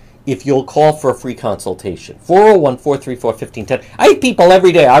booze if you'll call for a free consultation. 401-434-1510. I have people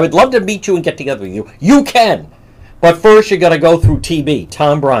every day. I would love to meet you and get together with you. You can. But first, you got to go through TB,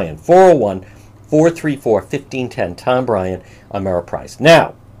 Tom Bryan, 401-434-1510, Tom Bryan, Ameriprise.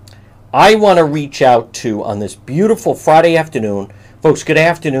 Now, I want to reach out to, on this beautiful Friday afternoon, folks, good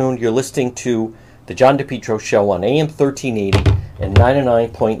afternoon. You're listening to the John DePetro Show on AM 1380 and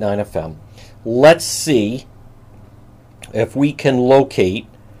 99.9 FM. Let's see if we can locate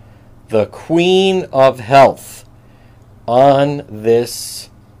the Queen of Health on this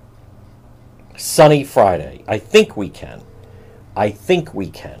sunny Friday. I think we can.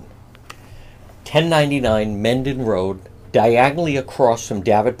 1099 Menden Road, diagonally across from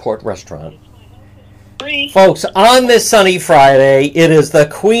Davenport Restaurant. Folks, on this sunny Friday, it is the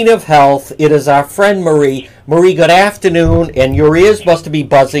Queen of Health. It is our friend Marie. Marie, good afternoon. And your ears must be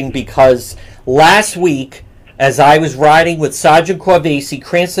buzzing because last week, as I was riding with Sergeant Corvasi,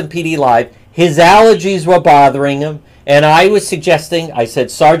 Cranston PD Live, his allergies were bothering him. And I was suggesting, I said,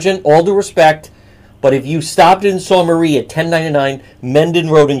 Sergeant, all due respect, but if you stopped and saw Marie at 1099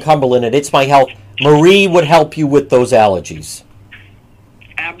 Menden Road in Cumberland at It's My Health, Marie would help you with those allergies.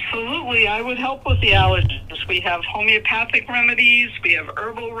 Absolutely. I would help with the allergies. We have homeopathic remedies, we have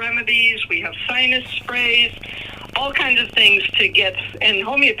herbal remedies, we have sinus sprays, all kinds of things to get, and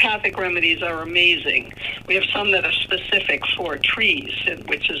homeopathic remedies are amazing. We have some that are specific for trees,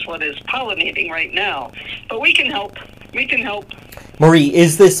 which is what is pollinating right now. But we can help. Marie,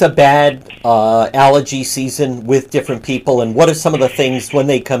 is this a bad allergy season with different people? And what are some of the things when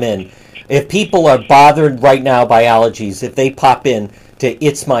they come in? If people are bothered right now by allergies, if they pop in to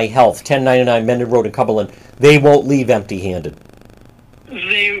It's My Health, 1099 Mendon Road in Cumberland, they won't leave empty-handed.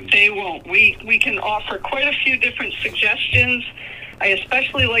 They won't. We can offer quite a few different suggestions. I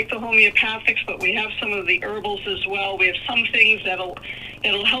especially like the homeopathics, but we have some of the herbals as well. We have some things it'll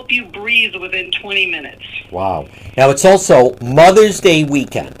help you breathe within 20 minutes. Wow. Now, it's also Mother's Day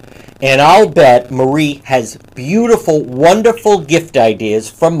weekend, and I'll bet Marie has beautiful, wonderful gift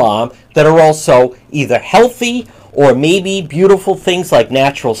ideas from Mom that are also either healthy or maybe beautiful things like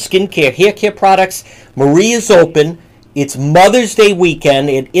natural skincare, hair care products. Marie is open. It's Mother's Day weekend.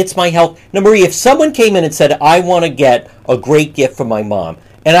 It's My Health. Now, Marie, if someone came in and said, I want to get a great gift for my mom,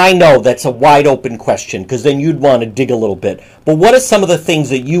 and I know that's a wide open question because then you'd want to dig a little bit, but what are some of the things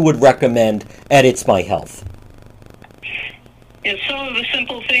that you would recommend at It's My Health? And some of the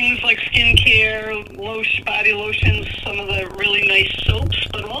simple things like skincare, body lotions, some of the really nice soaps,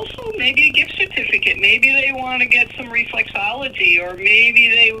 but also maybe a gift certificate. Maybe they want to get some reflexology, or maybe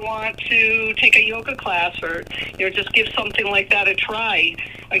they want to take a yoga class, or just give something like that a try.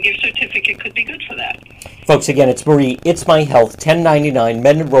 A gift certificate could be good for that. Folks, again, it's Marie. It's My Health, 1099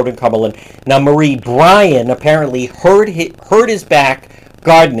 Mendon Road in Cumberland. Now, Marie, Brian apparently hurt his back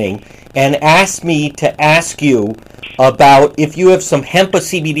gardening and asked me to ask you about if you have some hemp or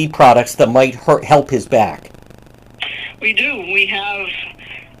CBD products that might help his back. We do. We have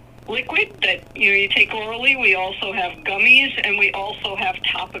liquid that you take orally. We also have gummies, and we also have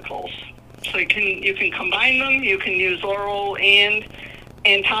topicals. So you can combine them. You can use oral and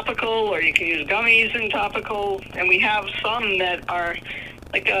topical, or you can use gummies and topical. And we have some that are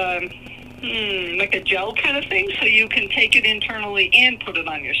like a gel kind of thing, so you can take it internally and put it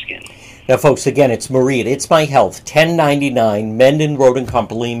on your skin. Now, folks, again, it's Marie. It's My Health, 1099 Mendon Road in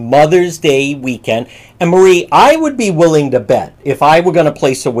Cumberland, Mother's Day weekend. And Marie, I would be willing to bet, if I were going to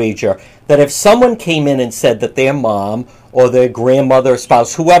place a wager, that if someone came in and said that their mom or their grandmother or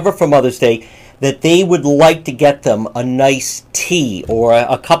spouse, whoever for Mother's Day, that they would like to get them a nice tea or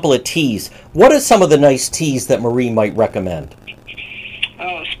a couple of teas. What are some of the nice teas that Marie might recommend?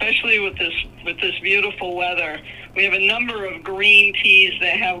 Oh, especially with this beautiful weather. We have a number of green teas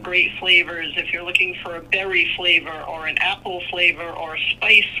that have great flavors. If you're looking for a berry flavor or an apple flavor or a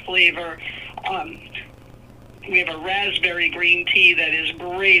spice flavor, we have a raspberry green tea that is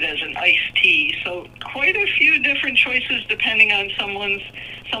great as an iced tea. So quite a few different choices depending on someone's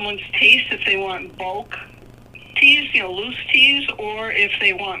taste, if they want bulk teas, loose teas, or if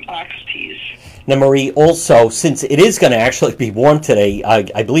they want box teas. Now, Marie, also, since it is going to actually be warm today,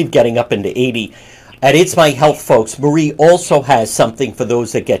 I believe getting up into 80, at It's My Health, folks, Marie also has something for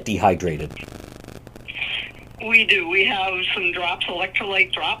those that get dehydrated. We do. We have some drops,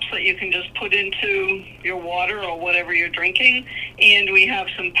 electrolyte drops, that you can just put into your water or whatever you're drinking. And we have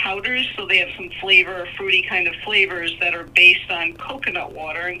some powders, so they have some fruity kind of flavors that are based on coconut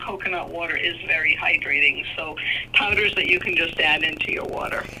water, and coconut water is very hydrating. So powders that you can just add into your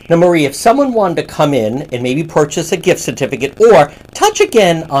water. Now, Marie, if someone wanted to come in and maybe purchase a gift certificate or touch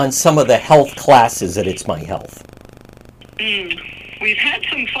again on some of the health classes at It's My Health. We've had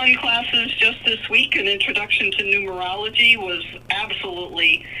some fun classes just this week. An introduction to numerology was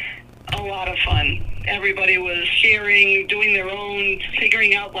absolutely a lot of fun. Everybody was sharing, doing their own,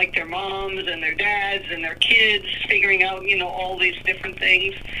 figuring out like their moms and their dads and their kids, figuring out, all these different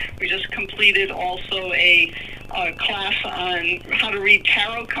things. We just completed also a class on how to read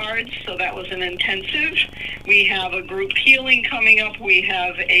tarot cards, so that was an intensive. We have a group healing coming up. We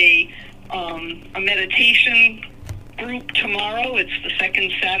have a meditation group tomorrow. It's the second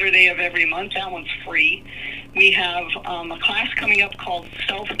Saturday of every month. That one's free. We have a class coming up called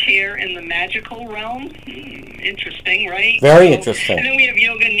Self-Care in the Magical Realm. Interesting, right? Very interesting. And then we have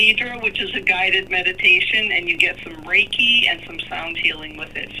Yoga Nidra, which is a guided meditation, and you get some Reiki and some sound healing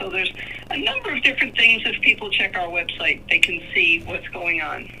with it. So there's a number of different things. If people check our website, they can see what's going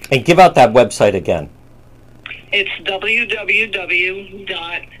on. And give out that website again. It's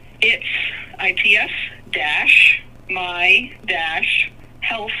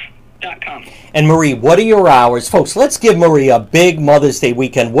www.my-health.com. And Marie, what are your hours? Folks, let's give Marie a big Mother's Day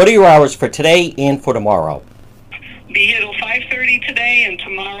weekend. What are your hours for today and for tomorrow? Be here till 5:30 today and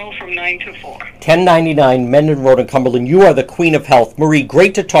tomorrow from 9 to 4. 1099 Mendon Road in Cumberland. You are the Queen of Health. Marie,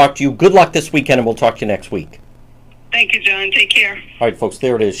 great to talk to you. Good luck this weekend, and we'll talk to you next week. Thank you, John. Take care. All right, folks,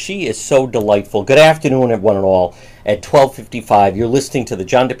 there it is. She is so delightful. Good afternoon, everyone and all. At 12:55, you're listening to the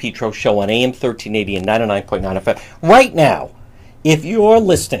John DePetro Show on AM 1380 and 99.9 FM. Right now, if you're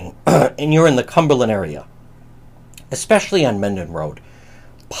listening and you're in the Cumberland area, especially on Mendon Road.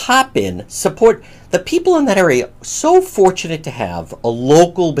 Pop in, support the people in that area. So fortunate to have a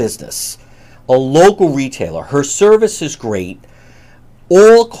local business, a local retailer. Her service is great,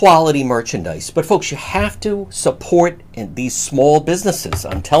 all quality merchandise. But folks, you have to support these small businesses,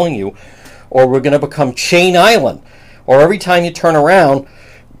 I'm telling you, or we're going to become Chain Island. Or every time you turn around,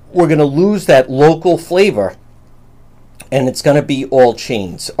 we're going to lose that local flavor, and it's going to be all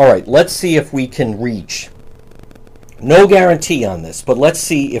chains. All right, let's see if we can reach. No guarantee on this, but let's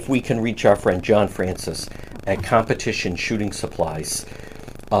see if we can reach our friend John Francis at Competition Shooting Supplies,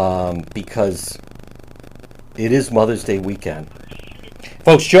 because it is Mother's Day weekend.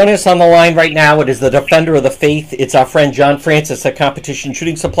 Folks, joining us on the line right now, it is the defender of the faith. It's our friend John Francis at Competition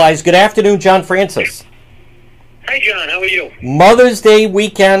Shooting Supplies. Good afternoon, John Francis. Hi, John. How are you? Mother's Day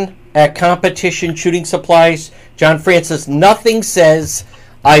weekend at Competition Shooting Supplies. John Francis, nothing says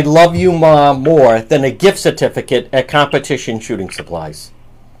I love you, Mom, more than a gift certificate at Competition Shooting Supplies.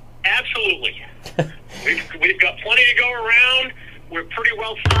 Absolutely. We've got plenty to go around. We're pretty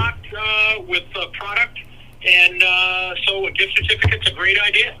well stocked with product, and so a gift certificate's a great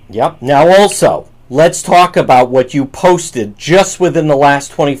idea. Yep. Now also, let's talk about what you posted just within the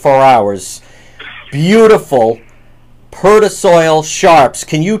last 24 hours. Beautiful Pertasoil Sharps.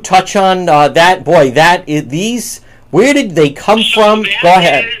 Can you touch on that? Boy, these... Where did they come from? Go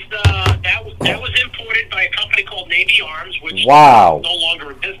ahead. That was imported by a company called Navy Arms, which is no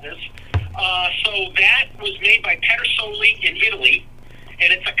longer in business. So that was made by Petersoli in Italy,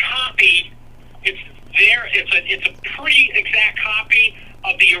 and it's a copy. It's a pretty exact copy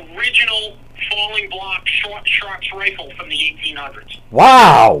of the original falling block Sharps rifle from the 1800s.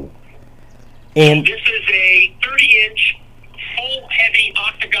 Wow! And so this is a 30-inch full heavy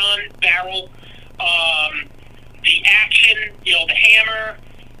octagon barrel. The action, the hammer,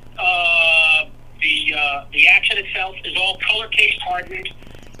 the action itself is all color case hardened.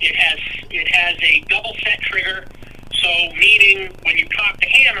 It has a double set trigger, so meaning when you cock the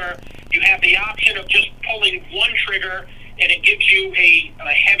hammer, you have the option of just pulling one trigger, and it gives you a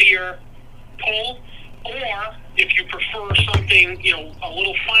heavier pull. Or if you prefer something a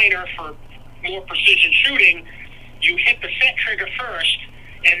little finer for more precision shooting, you hit the set trigger first,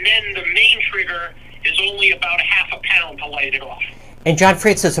 and then the main trigger is only about a half a pound to light it off. And John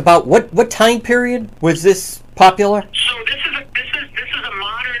Francis, about what time period was this popular? So this is a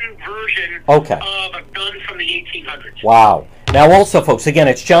modern version of a gun from the 1800s. Wow. Now also, folks, again,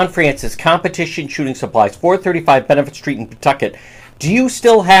 it's John Francis, Competition Shooting Supplies, 435 Benefit Street in Pawtucket. Do you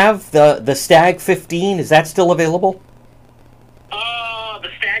still have the Stag 15? Is that still available? The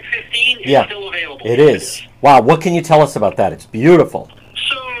Stag 15 is still available. It is. Wow, what can you tell us about that? It's beautiful.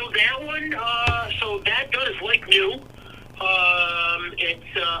 That gun is like new.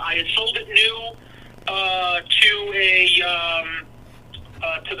 I had sold it new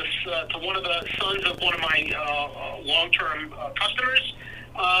to one of the sons of one of my long-term customers.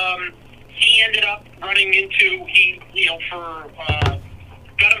 He ended up running into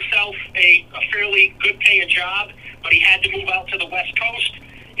got himself a fairly good-paying job, but he had to move out to the West Coast.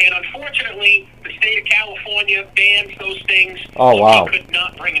 And unfortunately, the state of California bans those things. Oh, wow. So he could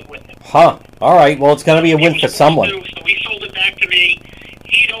not bring it with him. Huh. All right. Well, it's going to be a win for someone. So he sold it back to me.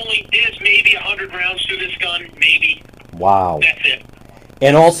 There's maybe 100 rounds to this gun, maybe. Wow. That's it.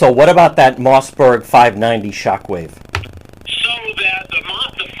 And also, what about that Mossberg 590 Shockwave? So the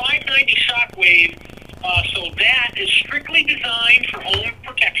 590 Shockwave, so that is strictly designed for home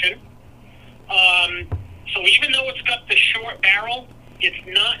protection. So even though it's got the short barrel, it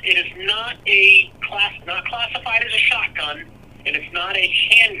is not classified as a shotgun, and it's not a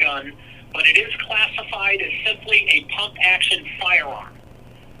handgun, but it is classified as simply a pump action firearm.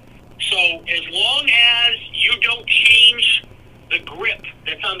 So as long as you don't change the grip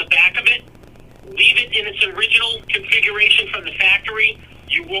that's on the back of it, leave it in its original configuration from the factory,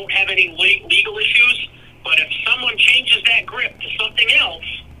 you won't have any legal issues. But if someone changes that grip to something else,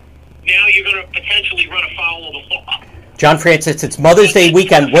 now you're going to potentially run afoul of the law. John Francis, it's Mother's Day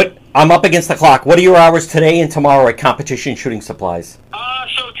weekend. I'm up against the clock. What are your hours today and tomorrow at Competition Shooting Supplies?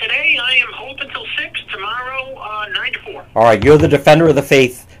 So today I am open till 6, tomorrow 9 to 4. All right, you're the defender of the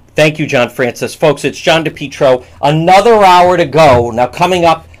faith. Thank you, John Francis. Folks, it's John DePetro. Another hour to go. Now coming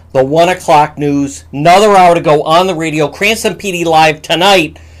up, the 1 o'clock news. Another hour to go on the radio. Cranston PD Live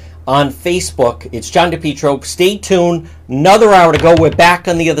tonight on Facebook. It's John DePetro. Stay tuned. Another hour to go. We're back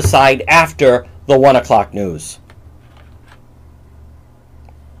on the other side after the 1 o'clock news.